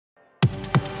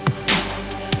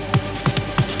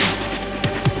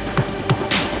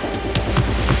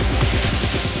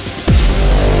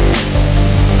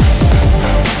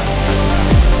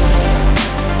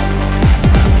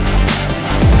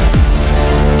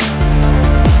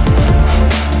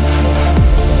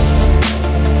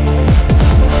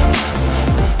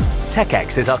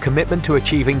TechX is our commitment to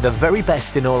achieving the very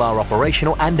best in all our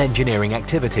operational and engineering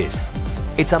activities.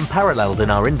 It's unparalleled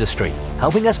in our industry,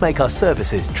 helping us make our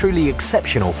services truly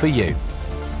exceptional for you.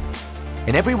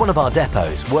 In every one of our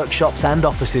depots, workshops and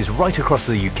offices right across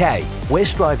the UK, we're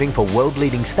striving for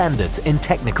world-leading standards in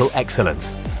technical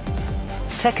excellence.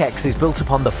 TechX is built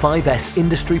upon the 5S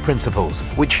industry principles,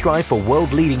 which strive for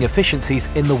world-leading efficiencies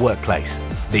in the workplace.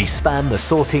 These span the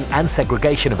sorting and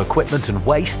segregation of equipment and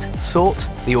waste, sort,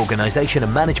 the organisation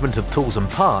and management of tools and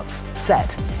parts,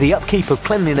 set, the upkeep of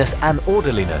cleanliness and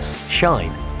orderliness,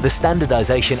 shine, the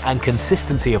standardisation and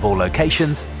consistency of all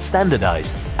locations,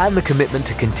 standardise, and the commitment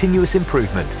to continuous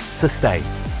improvement, sustain.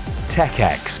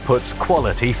 TechX puts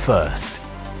quality first.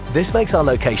 This makes our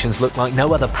locations look like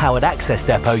no other powered access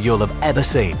depot you'll have ever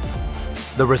seen.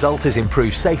 The result is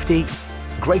improved safety,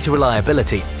 greater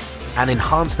reliability, and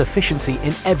enhanced efficiency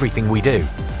in everything we do,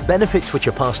 benefits which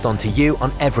are passed on to you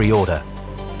on every order.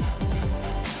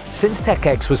 Since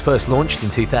TechX was first launched in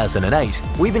 2008,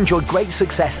 we've enjoyed great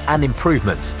success and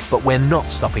improvements, but we're not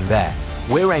stopping there.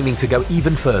 We're aiming to go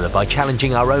even further by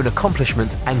challenging our own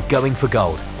accomplishments and going for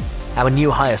gold, our new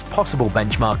highest possible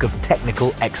benchmark of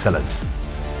technical excellence.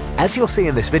 As you'll see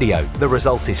in this video, the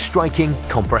result is striking,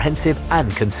 comprehensive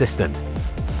and consistent.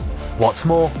 What's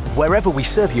more, wherever we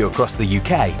serve you across the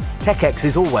UK, TechX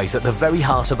is always at the very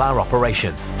heart of our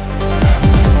operations.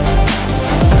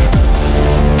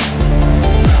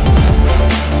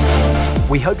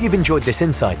 We hope you've enjoyed this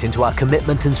insight into our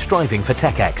commitment and striving for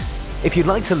TechX. If you'd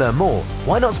like to learn more,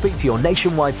 why not speak to your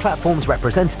nationwide platforms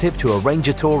representative to arrange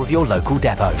a tour of your local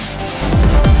depot?